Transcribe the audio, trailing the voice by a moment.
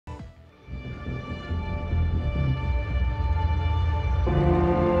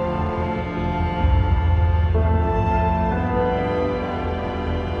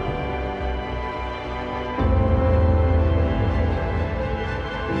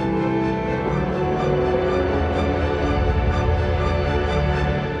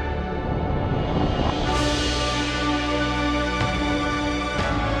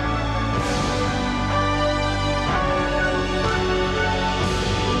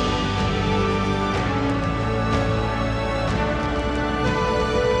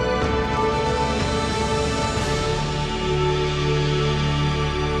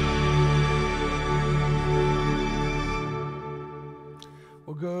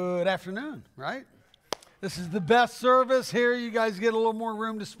Good afternoon, right? This is the best service here. You guys get a little more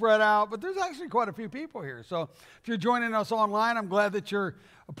room to spread out, but there's actually quite a few people here. So if you're joining us online, I'm glad that you're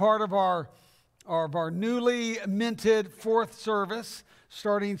a part of our newly minted fourth service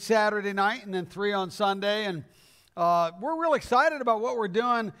starting Saturday night and then 3 on Sunday. And we're real excited about what we're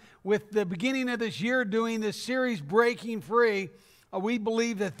doing with the beginning of this year, doing this series, Breaking Free. We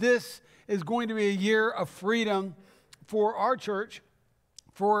believe that this is going to be a year of freedom for our church,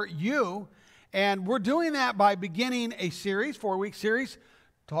 for you. And we're doing that by beginning a series, 4-week series.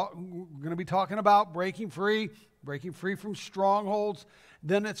 We're going to be talking about breaking free from strongholds.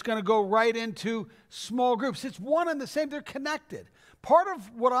 Then it's going to go right into small groups. It's one and the same. They're connected. Part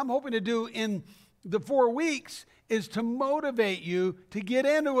of what I'm hoping to do in the 4 weeks is to motivate you to get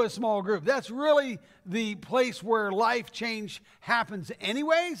into a small group. That's really the place where life change happens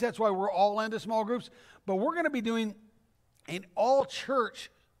anyways. That's why we're all into small groups. But we're going to be doing an all-church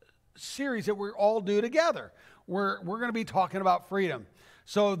series that we all do together. We're going to be talking about freedom.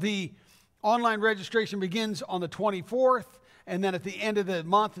 So the online registration begins on the 24th, and then at the end of the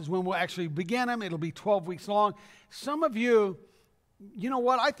month is when we'll actually begin them. It'll be 12 weeks long. Some of you, you know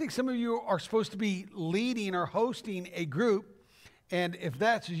what? I think some of you are supposed to be leading or hosting a group, and if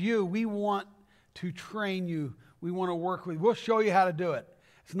that's you, we want to train you. We want to work with you. We'll show you how to do it.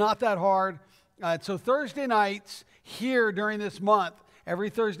 It's not that hard. So Thursday nights here during this month,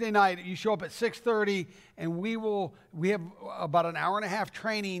 every Thursday night, you show up at 6:30, and we have about an hour and a half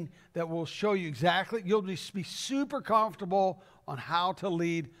training that will show you exactly. You'll be super comfortable on how to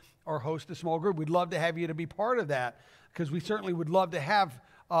lead or host a small group. We'd love to have you to be part of that, because we certainly would love to have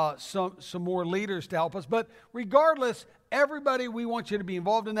some more leaders to help us. But regardless, everybody, we want you to be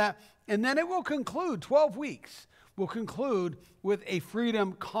involved in that. And then it will conclude, 12 weeks, will conclude with a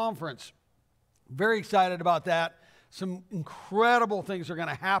freedom conference. Very excited about that. Some incredible things are going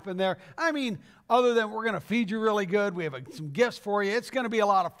to happen there. I mean, other than we're going to feed you really good, we have some gifts for you. It's going to be a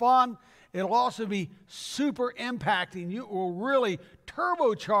lot of fun. It'll also be super impacting. You will really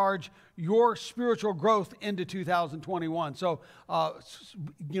turbocharge your spiritual growth into 2021. So,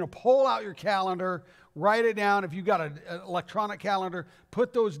 pull out your calendar, write it down. If you've got an electronic calendar,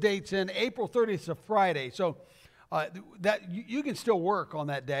 put those dates in. April 30th is a Friday. So, that you can still work on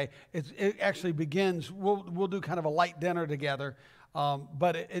that day. It actually begins. We'll do kind of a light dinner together,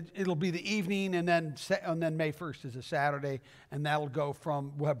 but it'll be the evening, and then May 1st is a Saturday, and that'll go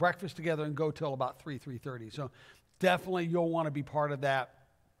from we'll have breakfast together and go till about 3:30. So definitely you'll want to be part of that.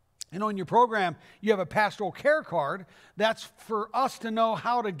 And on your program, you have a pastoral care card. That's for us to know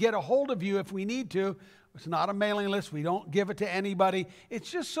how to get a hold of you if we need to. It's not a mailing list. We don't give it to anybody.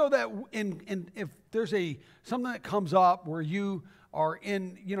 It's just so that if there's something that comes up where you are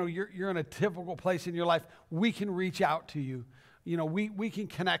you're in a difficult place in your life, we can reach out to you. We can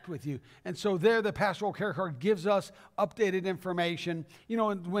connect with you. And so there, the pastoral care card gives us updated information.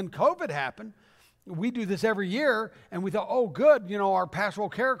 And when COVID happened, we do this every year, and we thought, oh, good, our pastoral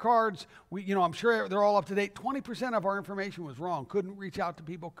care cards, I'm sure they're all up to date. 20% of our information was wrong. Couldn't reach out to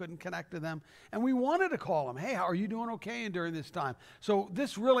people, couldn't connect to them. And we wanted to call them, hey, how are you doing okay during this time? So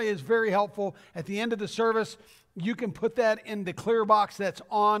this really is very helpful. At the end of the service, you can put that in the clear box that's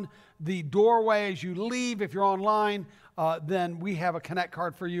on the doorway as you leave. If you're online, then we have a connect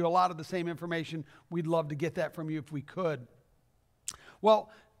card for you. A lot of the same information. We'd love to get that from you if we could.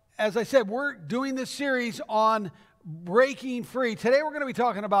 Well, as I said, we're doing this series on breaking free. Today we're going to be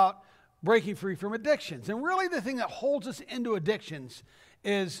talking about breaking free from addictions. And really the thing that holds us into addictions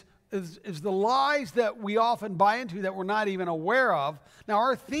is the lies that we often buy into that we're not even aware of. Now,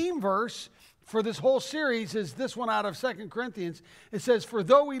 our theme verse for this whole series is this one out of 2 Corinthians. It says, "For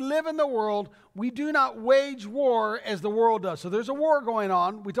though we live in the world, we do not wage war as the world does." So there's a war going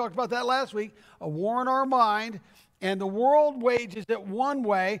on. We talked about that last week, a war in our mind. And the world wages it one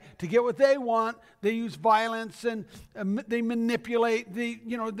way to get what they want. They use violence and they manipulate.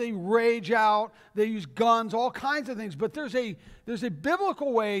 They rage out. They use guns, all kinds of things. But there's a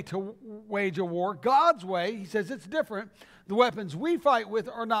biblical way to wage a war. God's way, he says it's different. The weapons we fight with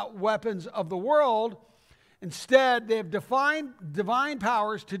are not weapons of the world. Instead, they have divine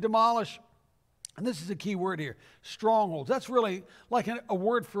powers to demolish. And this is a key word here, strongholds. That's really like a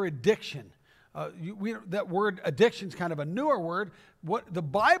word for addiction. That word addiction is kind of a newer word. What the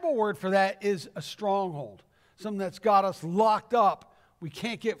Bible word for that is a stronghold, something that's got us locked up, we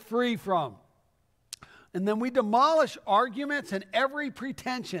can't get free from. And then we demolish arguments and every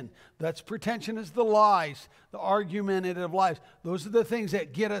pretension. Pretension is the lies, the argumentative lies. Those are the things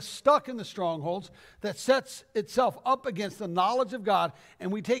that get us stuck in the strongholds, that sets itself up against the knowledge of God.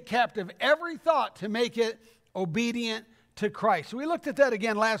 And we take captive every thought to make it obedient to Christ. So we looked at that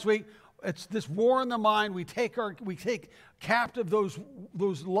again last week. It's this war in the mind. We take captive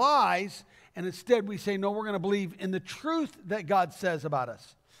those lies, and instead we say, no, we're going to believe in the truth that God says about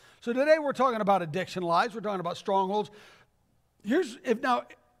us. So today we're talking about addiction lies. We're talking about strongholds. If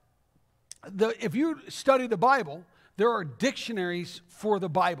you study the Bible, there are dictionaries for the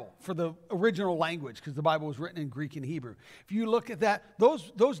Bible, for the original language, because the Bible was written in Greek and Hebrew. If you look at that,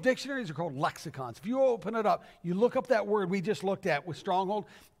 those dictionaries are called lexicons. If you open it up, you look up that word we just looked at with stronghold,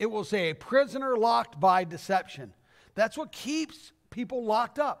 it will say a prisoner locked by deception. That's what keeps people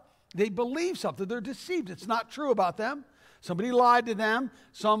locked up. They believe something. They're deceived. It's not true about them. Somebody lied to them.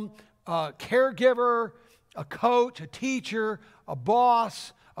 Some caregiver, a coach, a teacher, a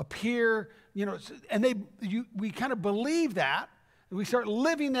boss, a peer, and we kind of believe that, and we start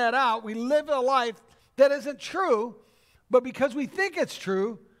living that out. We live a life that isn't true, but because we think it's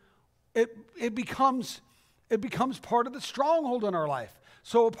true, it becomes part of the stronghold in our life.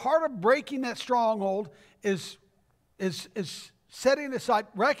 So a part of breaking that stronghold is setting aside,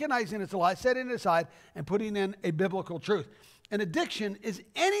 recognizing it's a lie, setting it aside, and putting in a biblical truth. And addiction is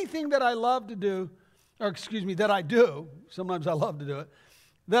anything that I love to do, that I do, sometimes I love to do it,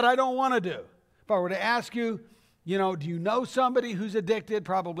 that I don't want to do. If I were to ask you, do you know somebody who's addicted?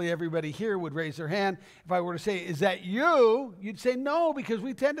 Probably everybody here would raise their hand. If I were to say, is that you? You'd say no, because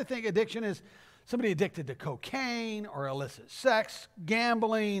we tend to think addiction is somebody addicted to cocaine or illicit sex,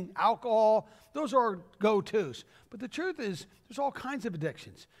 gambling, alcohol. Those are go-tos. But the truth is, there's all kinds of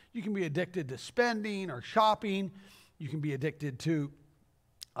addictions. You can be addicted to spending or shopping. You can be addicted to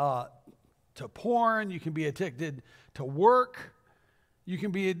porn. You can be addicted to work. You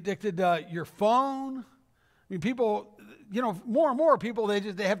can be addicted to your phone. I mean, people, more and more people, they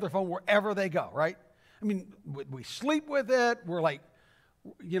have their phone wherever they go, right? I mean, we sleep with it. We're like,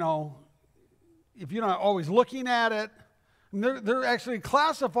 if you're not always looking at it, I mean, they're actually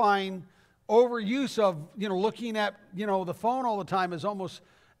classifying overuse of, looking at, the phone all the time as almost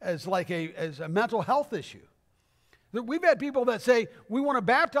as a mental health issue. We've had people that say, we want to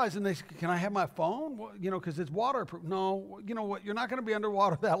baptize, and they say, can I have my phone? Well, because it's waterproof. No, you know what? You're not going to be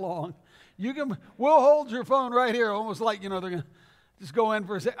underwater that long. We'll hold your phone right here, almost like, they're going to just go in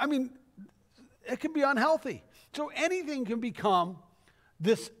for a second. I mean, it can be unhealthy. So anything can become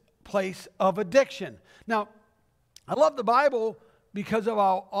this place of addiction. Now, I love the Bible because of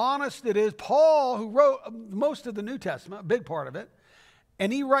how honest it is. Paul, who wrote most of the New Testament, a big part of it,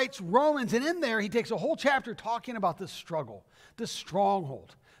 and he writes Romans, and in there he takes a whole chapter talking about this struggle, this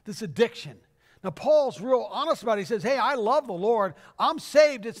stronghold, this addiction. Now, Paul's real honest about it. He says, hey, I love the Lord. I'm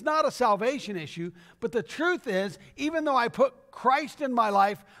saved. It's not a salvation issue. But the truth is, even though I put Christ in my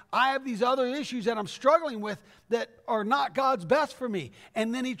life, I have these other issues that I'm struggling with that are not God's best for me.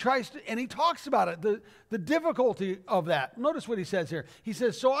 And then he talks about it, the difficulty of that. Notice what he says here. He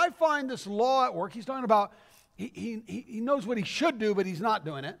says, so I find this law at work. He's talking about He knows what he should do, but he's not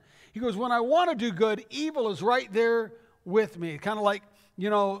doing it. He goes, when I want to do good, evil is right there with me. Kind of like,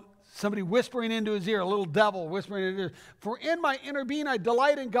 somebody whispering into his ear, a little devil whispering into his ear. For in my inner being, I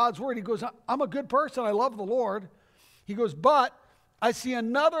delight in God's word. He goes, I'm a good person. I love the Lord. He goes, but I see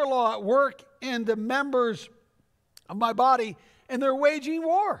another law at work in the members of my body, and they're waging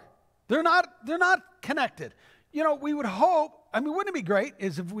war. They're not connected. We would hope, wouldn't it be great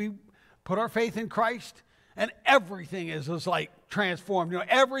is if we put our faith in Christ and everything is just like transformed.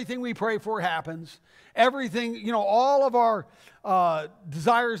 Everything we pray for happens. Everything, all of our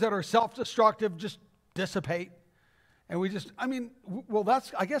desires that are self-destructive just dissipate. And we just,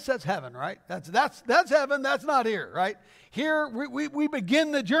 I guess that's heaven, right? That's heaven. That's not here, right? Here, we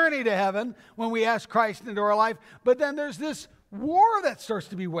begin the journey to heaven when we ask Christ into our life. But then there's this war that starts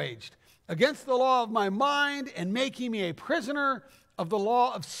to be waged against the law of my mind and making me a prisoner of the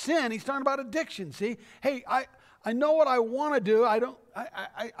law of sin. He's talking about addiction. See, hey, I know what I want to do.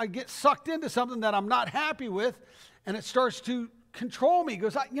 I get sucked into something that I'm not happy with, and it starts to control me. He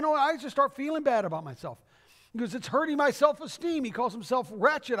goes, I just start feeling bad about myself. He goes, it's hurting my self-esteem. He calls himself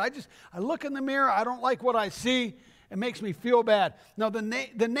wretched. I look in the mirror. I don't like what I see. It makes me feel bad. Now, the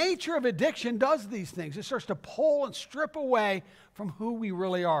nature of addiction does these things. It starts to pull and strip away from who we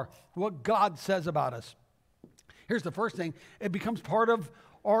really are, what God says about us. Here's the first thing. It becomes part of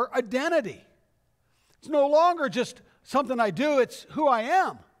our identity. It's no longer just something I do. It's who I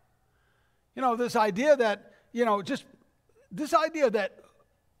am. This idea that, this idea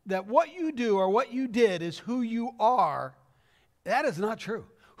that what you do or what you did is who you are, that is not true.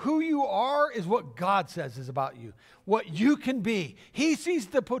 Who you are is what God says is about you, what you can be. He sees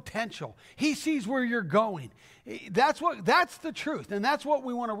the potential. He sees where you're going. That's the truth, and that's what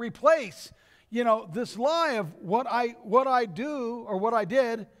we want to replace, this lie of what I do or what I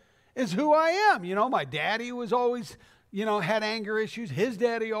did is who I am. My daddy was always, had anger issues. His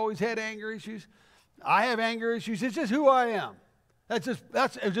daddy always had anger issues. I have anger issues. It's just who I am. It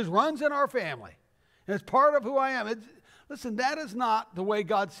just runs in our family. And it's part of who I am. Listen, that is not the way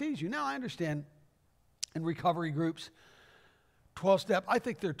God sees you. Now, I understand in recovery groups, 12-step, I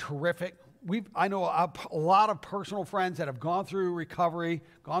think they're terrific. I know a lot of personal friends that have gone through recovery,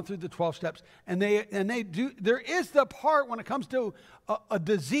 gone through the 12 steps, and they do. There is the part when it comes to a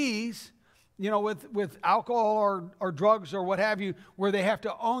disease, with alcohol or drugs or what have you, where they have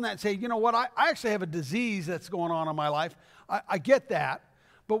to own that and say, I actually have a disease that's going on in my life. I get that.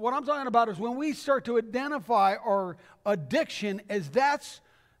 But what I'm talking about is when we start to identify our addiction as that's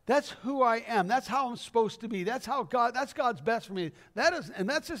who I am. That's how I'm supposed to be. That's God's best for me. And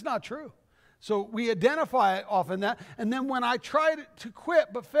that's just not true. So we identify it often that, and then when I try to quit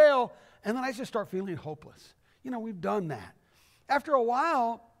but fail, and then I just start feeling hopeless. We've done that. After a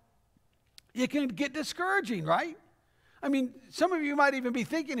while, it can get discouraging, right? I mean, some of you might even be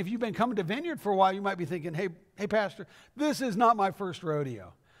thinking, if you've been coming to Vineyard for a while, you might be thinking, hey, Pastor, this is not my first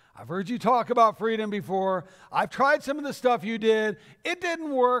rodeo. I've heard you talk about freedom before. I've tried some of the stuff you did. It didn't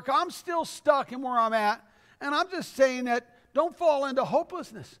work. I'm still stuck in where I'm at. And I'm just saying that don't fall into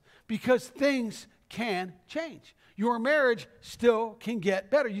hopelessness because things can change. Your marriage still can get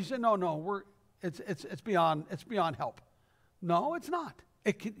better. You say, no, it's beyond help. No, it's not.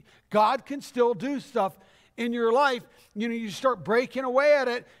 God can still do stuff in your life. You start breaking away at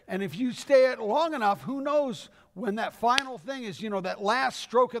it, and if you stay at it long enough, who knows when that final thing is, that last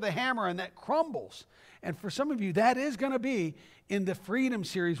stroke of the hammer and that crumbles. And for some of you, that is going to be in the Freedom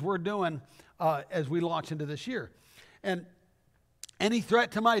series we're doing as we launch into this year. And any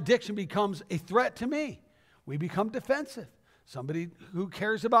threat to my addiction becomes a threat to me. We become defensive. Somebody who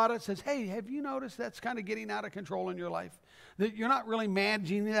cares about it says, hey, have you noticed that's kind of getting out of control in your life? That you're not really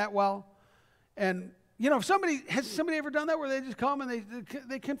managing that well? And, if has somebody ever done that where they just come and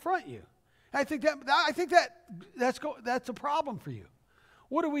they confront you? I think that's a problem for you.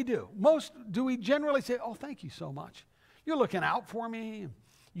 What do? Do we generally say, oh, thank you so much. You're looking out for me.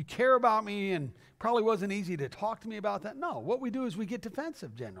 You care about me, and probably wasn't easy to talk to me about that. No, what we do is we get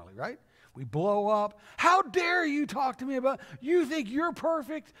defensive generally, right? We blow up. How dare you talk to me about, you think you're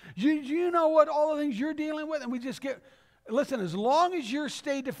perfect? You know what all the things you're dealing with? And we just listen, as long as you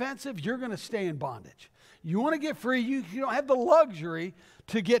stay defensive, you're going to stay in bondage. You want to get free, you don't have the luxury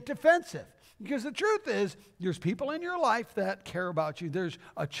to get defensive. Because the truth is, there's people in your life that care about you. There's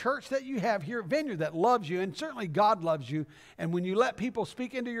a church that you have here at Vineyard that loves you, and certainly God loves you. And when you let people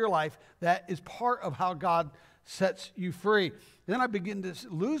speak into your life, that is part of how God sets you free. And then I begin to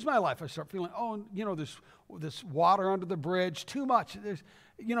lose my life. I start feeling, there's this water under the bridge, too much. If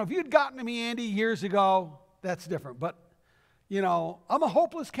you'd gotten to me, Andy, years ago, that's different. But, I'm a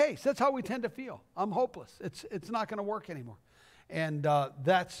hopeless case. That's how we tend to feel. I'm hopeless. It's not going to work anymore. And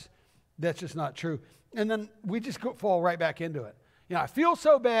that's just not true. And then we just fall right back into it. I feel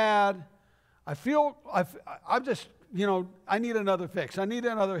so bad. I'm just, I need another fix. I need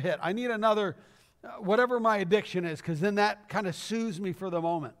another hit. I need another, whatever my addiction is, because then that kind of soothes me for the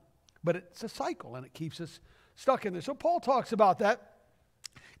moment. But it's a cycle, and it keeps us stuck in there. So Paul talks about that.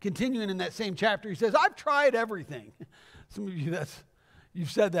 Continuing in that same chapter, he says, I've tried everything. Some of you,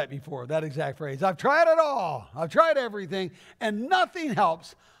 you've said that before, that exact phrase. I've tried it all. I've tried everything, and nothing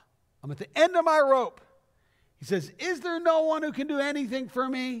helps. I'm at the end of my rope. He says, is there no one who can do anything for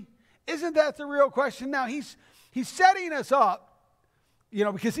me? Isn't that the real question? Now, he's setting us up,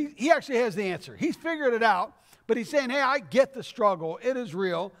 because he actually has the answer. He's figured it out, but he's saying, hey, I get the struggle. It is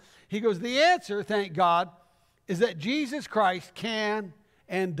real. He goes, the answer, thank God, is that Jesus Christ can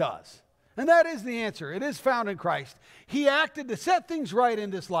and does. And that is the answer. It is found in Christ. He acted to set things right in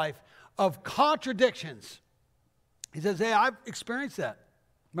this life of contradictions. He says, hey, I've experienced that.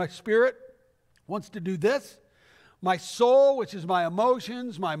 My spirit wants to do this. My soul, which is my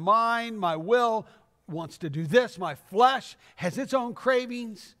emotions, my mind, my will, wants to do this. My flesh has its own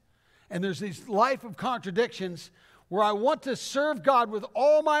cravings. And there's this life of contradictions where I want to serve God with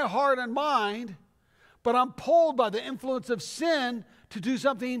all my heart and mind, but I'm pulled by the influence of sin to do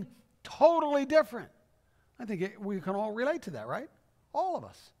something totally different. I think we can all relate to that, right? All of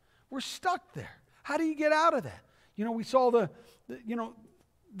us. We're stuck there. How do you get out of that? We saw the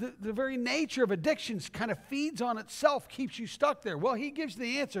very nature of addictions kind of feeds on itself, keeps you stuck there. Well, he gives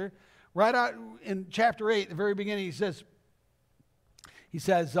the answer right out in chapter 8, the very beginning. He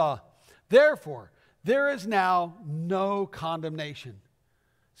says, therefore, there is now no condemnation.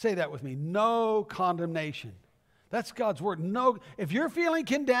 Say that with me. No condemnation. That's God's word. No. If you're feeling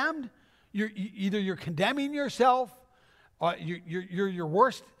condemned, Either you're condemning yourself, you're your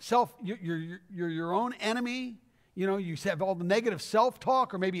worst self, you're your own enemy. You know, you have all the negative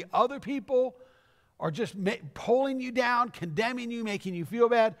self-talk, or maybe other people are just pulling you down, condemning you, making you feel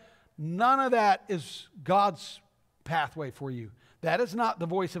bad. None of that is God's pathway for you. That is not the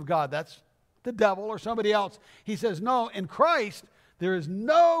voice of God. That's the devil or somebody else. He says, no, in Christ, there is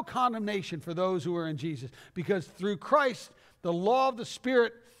no condemnation for those who are in Jesus, because through Christ, the law of the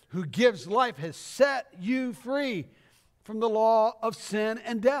Spirit who gives life has set you free from the law of sin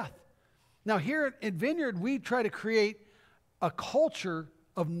and death. Now, here at Vineyard, we try to create a culture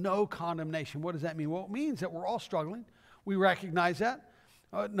of no condemnation. What does that mean? Well, it means that we're all struggling. We recognize that.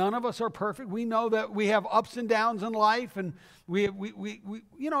 None of us are perfect. We know that we have ups and downs in life, and we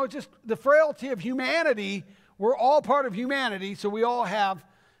you know, just the frailty of humanity. We're all part of humanity, so we all have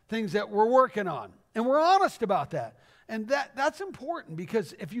things that we're working on, and we're honest about that. And that's important,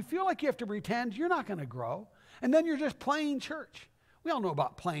 because if you feel like you have to pretend, you're not going to grow, and then you're just playing church. We all know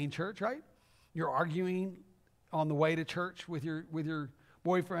about playing church, right? You're arguing on the way to church with your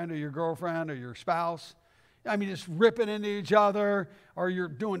boyfriend or your girlfriend or your spouse. I mean, just ripping into each other, or you're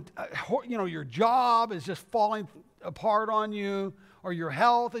doing, you know, your job is just falling apart on you, or your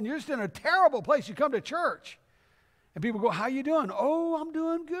health, and you're just in a terrible place. You come to church, and people go, how you doing? Oh, I'm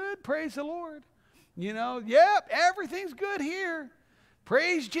doing good. Praise the Lord. You know, yep, everything's good here.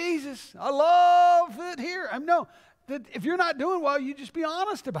 Praise Jesus. I love it here. No, that if you're not doing well, you just be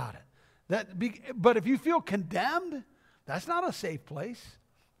honest about it. But if you feel condemned, that's not a safe place,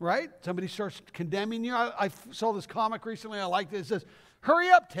 right? Somebody starts condemning you. I saw this comic recently. I liked it. It says, hurry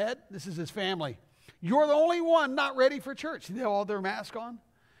up, Ted. This is his family. You're the only one not ready for church. See, they have all their mask on.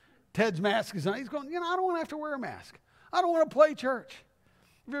 Ted's mask is on. He's going, you know, I don't want to have to wear a mask. I don't want to play church.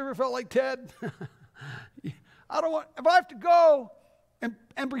 Have you ever felt like Ted? I don't want, if I have to go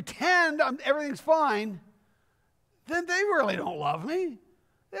and pretend everything's fine, then they really don't love me.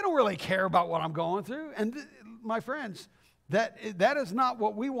 They don't really care about what I'm going through. And my friends, that is not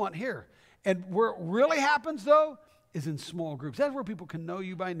what we want here. And where it really happens, though, is in small groups. That's where people can know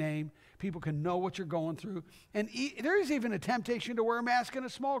you by name. People can know what you're going through. And there is even a temptation to wear a mask in a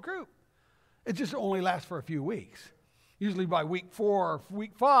small group. It just only lasts for a few weeks. Usually by week 4 or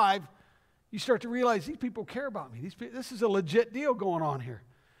week 5, you start to realize these people care about me. This is a legit deal going on here.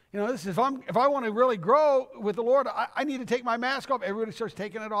 You know, if I want to really grow with the Lord, I need to take my mask off. Everybody starts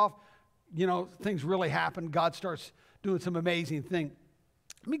taking it off. You know, things really happen. God starts doing some amazing thing.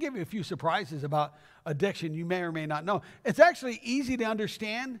 Let me give you a few surprises about addiction you may or may not know. It's actually easy to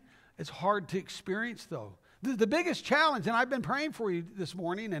understand. It's hard to experience, though. The biggest challenge, and I've been praying for you this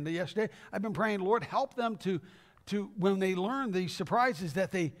morning and yesterday, I've been praying, Lord, help them to when they learn these surprises,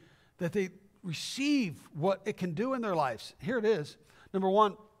 that they receive what it can do in their lives. Here it is. Number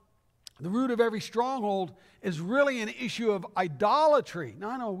 1, the root of every stronghold is really an issue of idolatry. Now,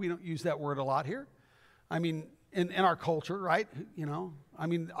 I know we don't use that word a lot here. I mean, in our culture, right? You know, I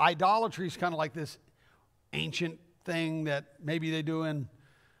mean, idolatry is kind of like this ancient thing that maybe they do in,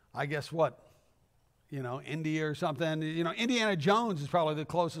 I guess what? You know, India or something. You know, Indiana Jones is probably the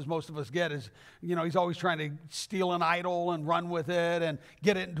closest most of us get. Is, you know, he's always trying to steal an idol and run with it and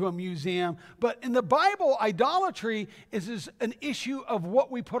get it into a museum. But in the Bible, idolatry is an issue of what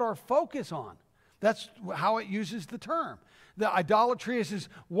we put our focus on. That's how it uses the term. The idolatry is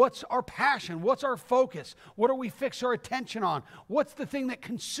what's our passion? What's our focus? What do we fix our attention on? What's the thing that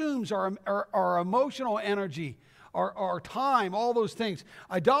consumes our emotional energy? Our time, all those things.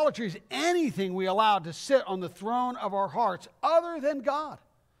 Idolatry is anything we allow to sit on the throne of our hearts other than God.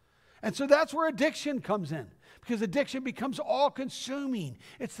 And so that's where addiction comes in, because addiction becomes all-consuming.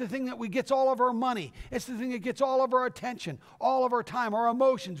 It's the thing that gets all of our money. It's the thing that gets all of our attention, all of our time, our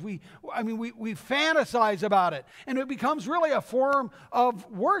emotions. We fantasize about it, and it becomes really a form of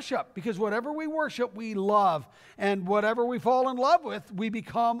worship, because whatever we worship, we love, and whatever we fall in love with, we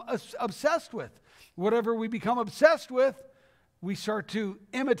become obsessed with. Whatever we become obsessed with, we start to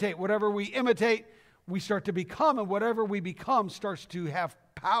imitate. Whatever we imitate, we start to become. And whatever we become starts to have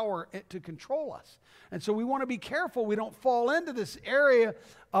power to control us. And so we want to be careful we don't fall into this area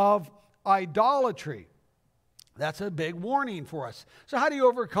of idolatry. That's a big warning for us. So how do you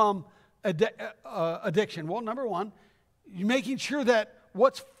overcome addiction? Well, number 1, you're making sure that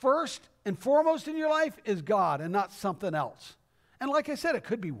what's first and foremost in your life is God and not something else. And like I said, it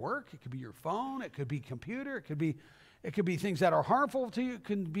could be work, it could be your phone, it could be computer, it could be things that are harmful to you, it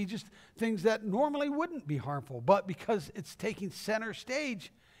can be just things that normally wouldn't be harmful. But because it's taking center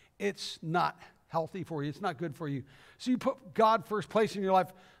stage, it's not healthy for you, it's not good for you. So you put God first place in your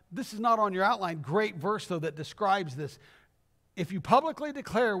life. This is not on your outline. Great verse, though, that describes this. if you publicly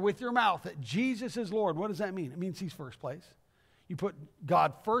declare with your mouth that Jesus is Lord, what does that mean? It means he's first place. You put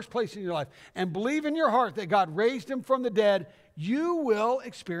God first place in your life and believe in your heart that God raised him from the dead, you will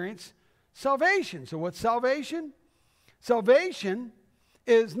experience salvation. So what's salvation? Salvation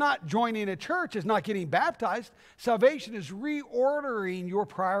is not joining a church, is not getting baptized. Salvation is reordering your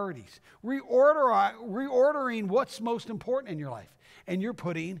priorities, reordering what's most important in your life. And you're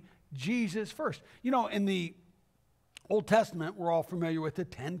putting Jesus first. You know, in the Old Testament, we're all familiar with the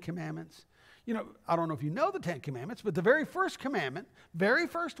 10 Commandments. You know, I don't know if you know the 10 Commandments, but the very first commandment, very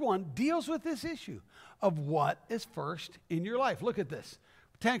first one, deals with this issue of what is first in your life. Look at this.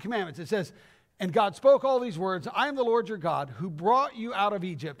 10 Commandments. It says, and God spoke all these words, I am the Lord your God who brought you out of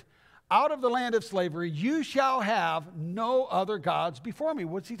Egypt, out of the land of slavery. You shall have no other gods before me.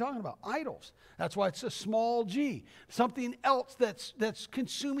 What's he talking about? Idols. That's why it's a small g. Something else that's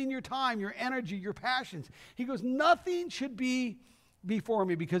consuming your time, your energy, your passions. He goes, nothing should be before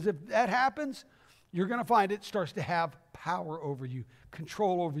me, because if that happens, you're going to find it starts to have power over you,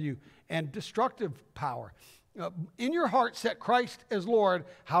 control over you, and destructive power. In your heart, set Christ as Lord.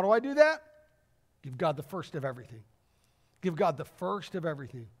 How do I do that? Give God the first of everything. Give God the first of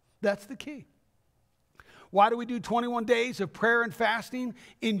everything. That's the key. Why do we do 21 days of prayer and fasting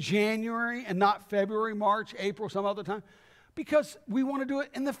in January and not February, March, April, some other time? Because we want to do it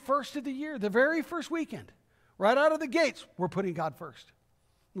in the first of the year, the very first weekend. Right out of the gates, we're putting God first.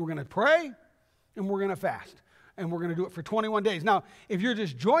 We're going to pray and we're going to fast. And we're going to do it for 21 days. Now, if you're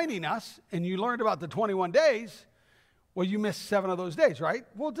just joining us and you learned about the 21 days, well, you missed 7 of those days, right?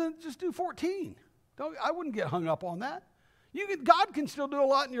 Well, then just do 14. I wouldn't get hung up on that. God can still do a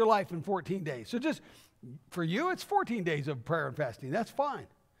lot in your life in 14 days. So just, for you, it's 14 days of prayer and fasting. That's fine.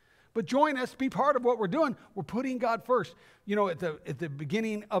 But join us, be part of what we're doing. We're putting God first. You know, at the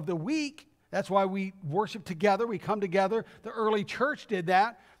beginning of the week, that's why we worship together. We come together. The early church did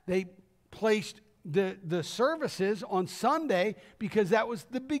that. They placed the services on Sunday because that was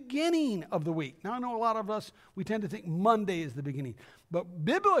the beginning of the week. Now, I know a lot of us, we tend to think Monday is the beginning. But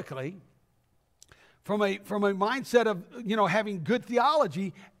biblically, from a mindset of, you know, having good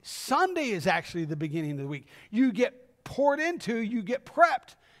theology, Sunday is actually the beginning of the week. You get poured into, you get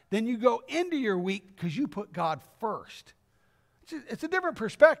prepped, then you go into your week because you put God first. It's a different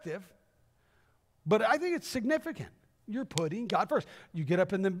perspective. But I think it's significant. You're putting God first. You get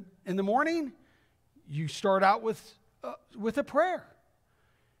up in the morning, you start out with a prayer.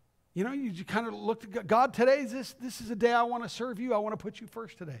 You know, you kind of look at God, today, this is a day I want to serve you. I want to put you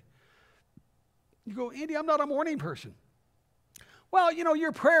first today. You go, Andy, I'm not a morning person. Well, you know,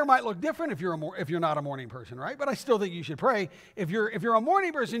 your prayer might look different if you're not a morning person, right? But I still think you should pray. If you're a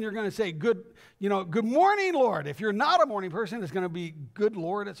morning person, you're going to say, good morning, Lord. If you're not a morning person, it's going to be, good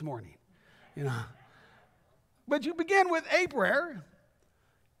Lord, it's morning. You know, but you begin with a prayer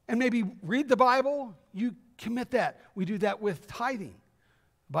and maybe read the Bible. You commit that. We do that with tithing.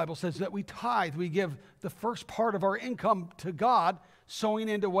 The Bible says that we tithe. We give the first part of our income to God, sowing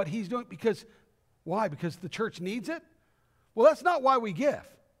into what he's doing. Because, why? Because the church needs it? Well, that's not why we give,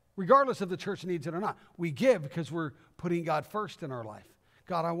 regardless if the church needs it or not. We give because we're putting God first in our life.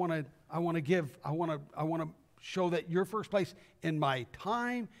 God, I want to give. I want to show that you're first place in my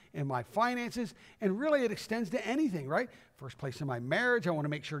time, in my finances, and really it extends to anything, right? First place in my marriage. I want to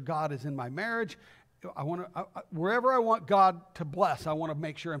make sure God is in my marriage. Wherever I want God to bless, I want to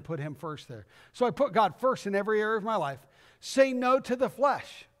make sure and put him first there. So I put God first in every area of my life. Say no to the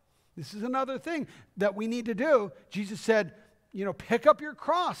flesh. This is another thing that we need to do. Jesus said, you know, pick up your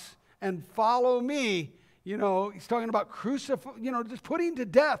cross and follow me. You know, he's talking about just putting to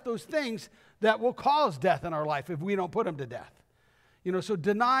death those things that will cause death in our life if we don't put them to death. You know, so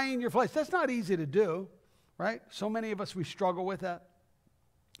denying your flesh, that's not easy to do, right? So many of us, we struggle with that.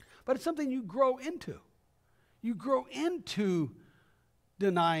 But it's something you grow into. You grow into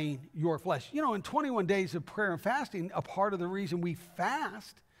denying your flesh. You know, in 21 days of prayer and fasting, a part of the reason we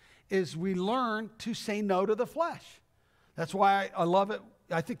fast is we learn to say no to the flesh. That's why I love it.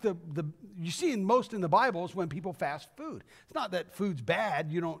 I think you see most in the Bible is when people fast food. It's not that food's bad.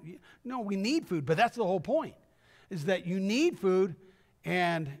 We need food, but that's the whole point, is that you need food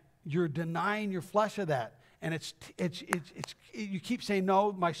and you're denying your flesh of that. And you keep saying,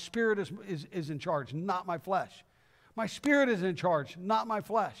 no, my spirit is in charge, not my flesh. My spirit is in charge, not my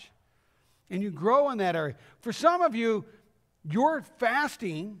flesh. And you grow in that area. For some of you, you're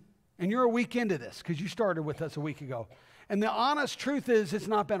fasting and you're a week into this because you started with us a week ago. And the honest truth is it's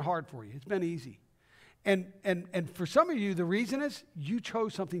not been hard for you. It's been easy. And for some of you, the reason is you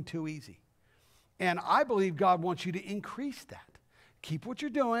chose something too easy. And I believe God wants you to increase that. Keep what you're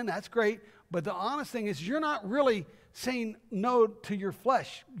doing. That's great. But the honest thing is you're not really saying no to your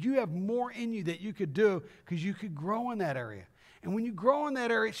flesh. You have more in you that you could do because you could grow in that area. And when you grow in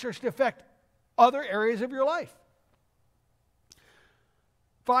that area, it starts to affect other areas of your life.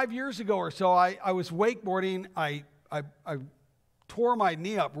 5 years ago or so, I was wakeboarding. I tore my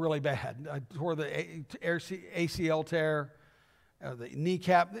knee up really bad. I tore the ACL tear, the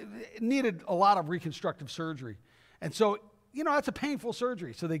kneecap. It needed a lot of reconstructive surgery. And so, that's a painful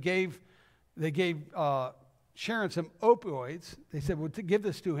surgery. So they gave Sharon some opioids. They said, well, to give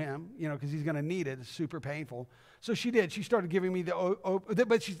this to him, because he's going to need it. It's super painful. So she did. She started giving me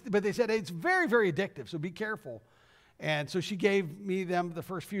but they said, hey, it's very, very addictive, so be careful. And so she gave me them the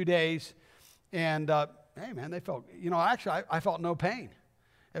first few days. And, hey, man, they felt, actually, I felt no pain.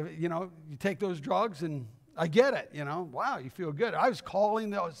 You take those drugs and I get it, Wow, you feel good. I was calling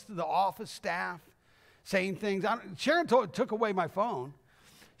the office staff, saying things. Sharon took away my phone.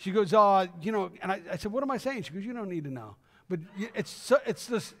 She goes, and I said, what am I saying? She goes, you don't need to know. But it's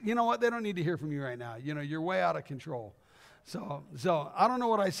this, you know what? They don't need to hear from you right now. You're way out of control. So I don't know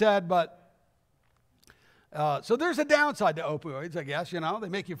what I said, but so there's a downside to opioids, I guess. They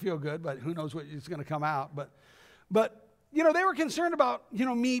make you feel good, but who knows what is going to come out. But they were concerned about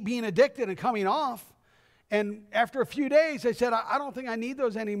me being addicted and coming off. And after a few days, they said, I don't think I need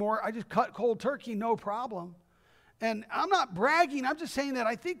those anymore. I just cut cold turkey, no problem. And I'm not bragging. I'm just saying that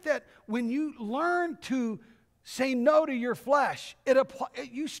I think that when you learn to say no to your flesh,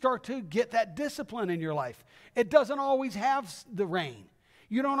 you start to get that discipline in your life. It doesn't always have the reign.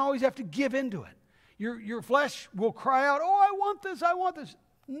 You don't always have to give into it. Your flesh will cry out, oh, I want this, I want this.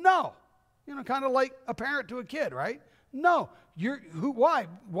 No. Kind of like a parent to a kid, right? No. Why?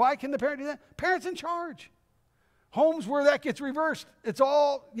 Why can the parent do that? Parent's in charge. Homes where that gets reversed, it's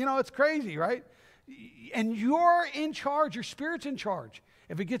all, it's crazy, right? And you're in charge. Your spirit's in charge.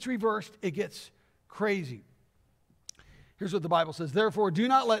 If it gets reversed, it gets crazy. Here's what the Bible says. Therefore, do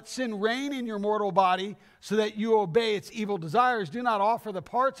not let sin reign in your mortal body so that you obey its evil desires. Do not offer the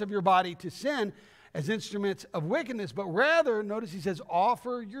parts of your body to sin as instruments of wickedness, but rather, notice he says,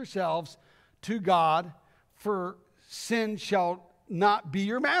 offer yourselves to God, for sin shall not be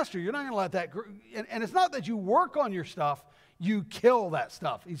your master. You're not going to let that, and it's not that you work on your stuff, you kill that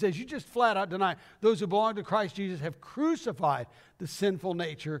stuff. He says you just flat out deny. Those who belong to Christ Jesus have crucified the sinful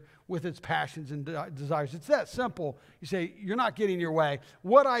nature with its passions and desires. It's that simple. You say, you're not getting your way.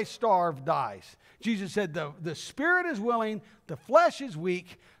 What I starve dies. Jesus said the spirit is willing, the flesh is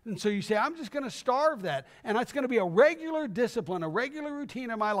weak. And so you say, I'm just going to starve that. And it's going to be a regular discipline, a regular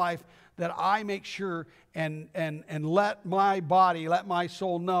routine in my life that I make sure and let my body, let my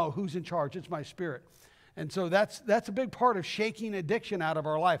soul know who's in charge. It's my spirit. And so that's a big part of shaking addiction out of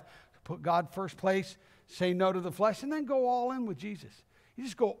our life. Put God first place, say no to the flesh, and then go all in with Jesus. You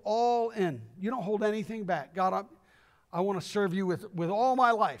just go all in. You don't hold anything back. God, I want to serve you with all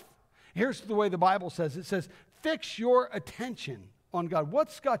my life. Here's the way the Bible says. It says, fix your attention on God.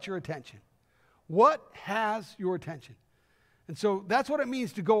 What's got your attention? What has your attention? And so that's what it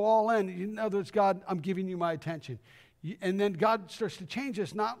means to go all in. In other words, God, I'm giving you my attention. And then God starts to change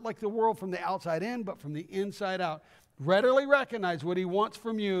us, not like the world from the outside in, but from the inside out. Readily recognize what he wants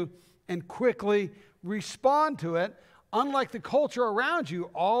from you and quickly respond to it. Unlike the culture around you,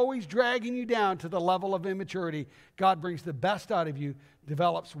 always dragging you down to the level of immaturity, God brings the best out of you,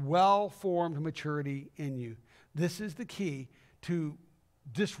 develops well-formed maturity in you. This is the key to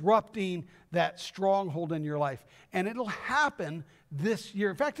disrupting that stronghold in your life. And it'll happen this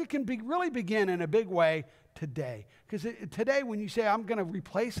year. In fact, it can really begin in a big way today. Because today, when you say, I'm going to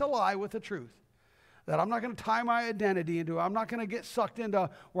replace a lie with a truth, that I'm not going to tie my identity into it, I'm not going to get sucked into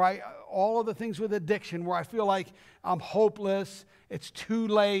all of the things with addiction where I feel like I'm hopeless, it's too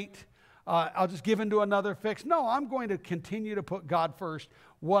late, I'll just give into another fix. No, I'm going to continue to put God first.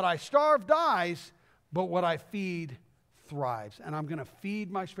 What I starve dies, but what I feed thrives. And I'm going to feed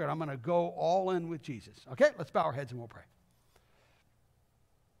my spirit. I'm going to go all in with Jesus. Okay, let's bow our heads and we'll pray.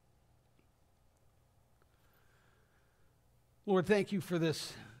 Lord, thank you for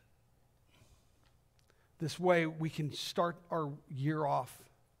this way we can start our year off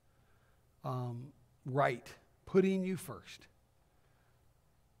right, putting you first,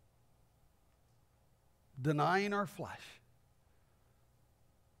 denying our flesh,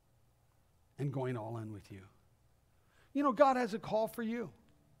 and going all in with you. You know, God has a call for you.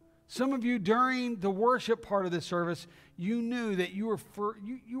 Some of you during the worship part of this service, you knew that you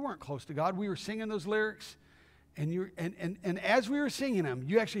weren't close to God. We were singing those lyrics, and as we were singing them,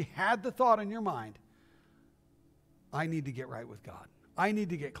 you actually had the thought in your mind, I need to get right with God. I need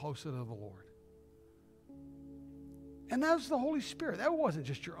to get closer to the Lord. And that was the Holy Spirit. That wasn't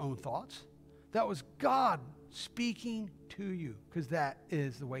just your own thoughts. That was God speaking to you, because that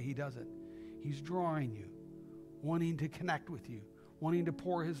is the way he does it. He's drawing you, wanting to connect with you, wanting to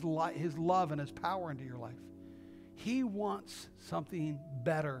pour his love and his power into your life. He wants something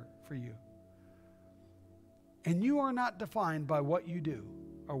better for you. And you are not defined by what you do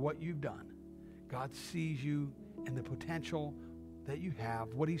or what you've done. God sees you and the potential that you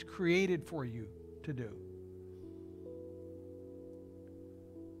have, what he's created for you to do.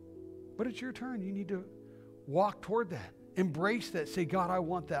 But it's your turn. You need to walk toward that. Embrace that. Say, God, I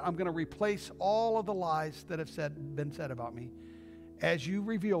want that. I'm going to replace all of the lies that have been said about me as you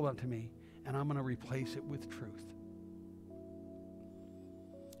reveal them to me, and I'm going to replace it with truth.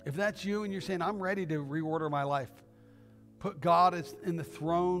 If that's you and you're saying, I'm ready to reorder my life, put God as in the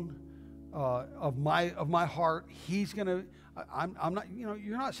throne of my heart. He's going to, I'm not,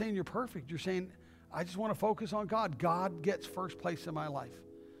 you're not saying you're perfect. You're saying, I just want to focus on God. God gets first place in my life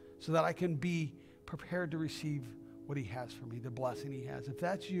so that I can be prepared to receive what he has for me, the blessing he has. If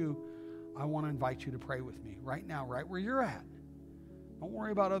that's you, I want to invite you to pray with me right now, right where you're at. Don't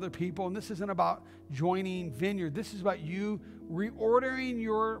worry about other people. And this isn't about joining Vineyard. This is about you reordering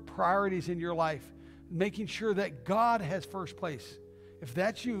your priorities in your life, making sure that God has first place. If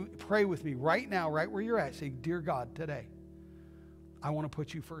that's you, pray with me right now, right where you're at. Say, dear God, today, I want to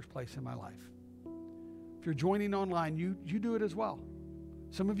put you first place in my life. If you're joining online, you do it as well.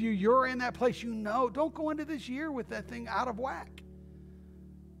 Some of you, you're in that place. Don't go into this year with that thing out of whack.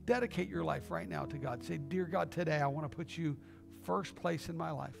 Dedicate your life right now to God. Say, dear God, today I want to put you first place in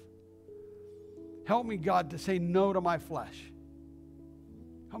my life. Help me, God, to say no to my flesh.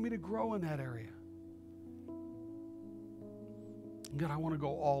 Help me to grow in that area. God, I want to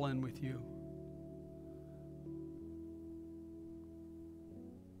go all in with you.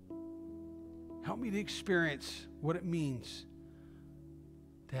 Help me to experience what it means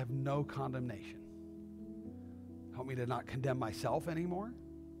to have no condemnation. Help me to not condemn myself anymore.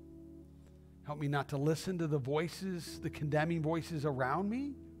 Help me not to listen to the voices, the condemning voices around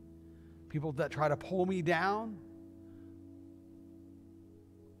me, people that try to pull me down.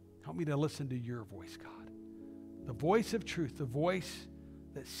 Help me to listen to your voice, God. The voice of truth, the voice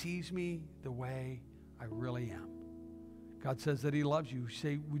that sees me the way I really am. God says that he loves you.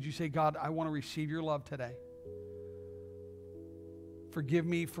 Would you say, God, I want to receive your love today. Forgive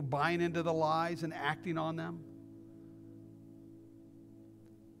me for buying into the lies and acting on them.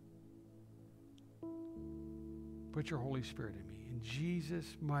 Put your Holy Spirit in me. In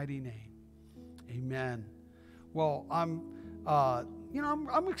Jesus' mighty name, amen. Well, I'm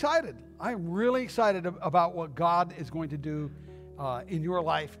excited. I'm really excited about what God is going to do in your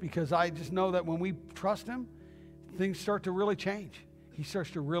life, because I just know that when we trust him, things start to really change. He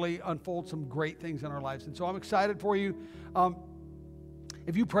starts to really unfold some great things in our lives. And so I'm excited for you.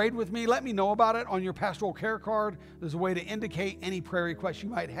 If you prayed with me, let me know about it on your pastoral care card. There's a way to indicate any prayer requests you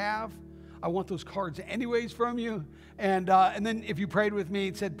might have. I want those cards anyways from you. And then if you prayed with me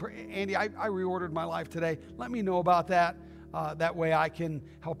and said, Andy, I reordered my life today, let me know about that. That way I can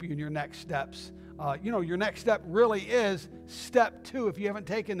help you in your next steps. Your next step really is step 2. If you haven't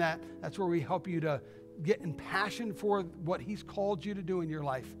taken that, that's where we help you to get in passion for what he's called you to do in your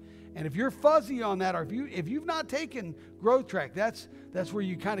life. And if you're fuzzy on that, or if you've not taken Growth Track, that's where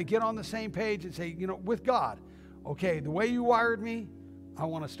you kind of get on the same page and say, with God, okay, the way you wired me, I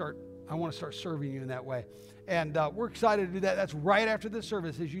want to start serving you in that way. And we're excited to do that. That's right after this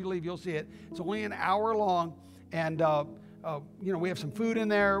service. As you leave, you'll see it. It's only an hour long. And, we have some food in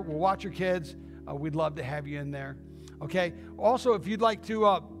there. We'll watch your kids. We'd love to have you in there. Okay. Also, if you'd like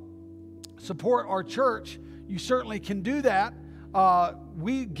to support our church, you certainly can do that.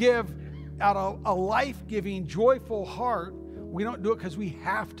 We give out of a life-giving, joyful heart. We don't do it because we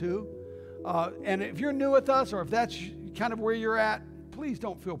have to. And if you're new with us, or if that's kind of where you're at, please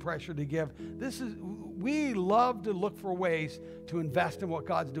don't feel pressure to give. We love to look for ways to invest in what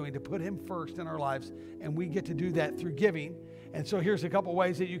God's doing, to put him first in our lives, and we get to do that through giving. And so here's a couple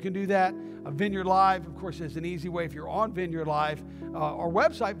ways that you can do that. Vineyard Live, of course, is an easy way if you're on Vineyard Live. Our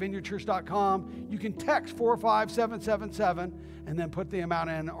website, vineyardchurch.com, you can text 45777 and then put the amount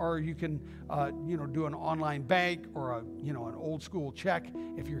in, or you can do an online bank or an old school check.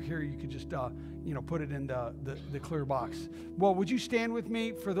 If you're here, you could just put it in the clear box. Well, would you stand with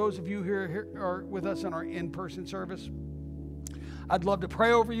me for those of you who are with us in our in-person service? I'd love to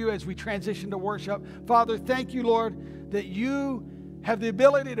pray over you as we transition to worship. Father, thank you, Lord, that you have the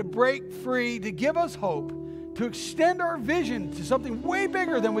ability to break free, to give us hope, to extend our vision to something way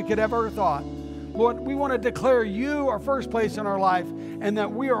bigger than we could ever have thought. Lord, we want to declare you our first place in our life, and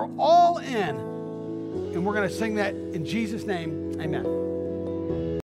that we are all in. And we're going to sing that in Jesus' name. Amen.